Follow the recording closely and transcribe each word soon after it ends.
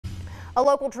A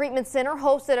local treatment center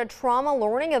hosted a trauma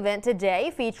learning event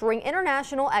today featuring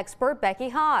international expert Becky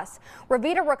Haas.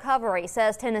 ReVIDA Recovery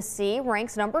says Tennessee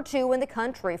ranks #2 in the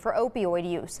country for opioid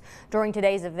use. During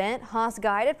today's event, Haas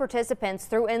guided participants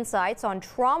through insights on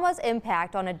trauma's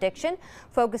impact on addiction,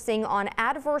 focusing on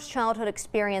adverse childhood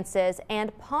experiences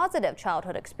and positive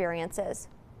childhood experiences.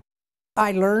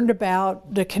 I learned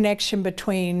about the connection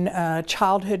between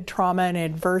childhood trauma and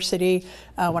adversity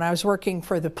when I was working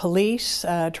for the police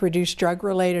to reduce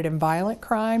drug-related and violent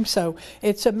crime. So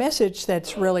it's a message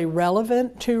that's really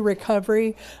relevant to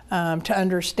recovery, to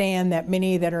understand that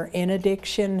many that are in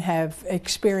addiction have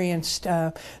experienced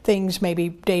things maybe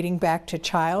dating back to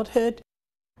childhood.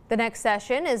 The next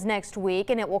session is next week,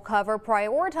 and it will cover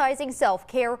prioritizing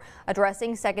self-care,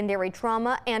 addressing secondary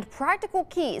trauma, and practical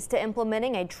keys to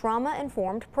implementing a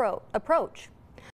trauma-informed approach.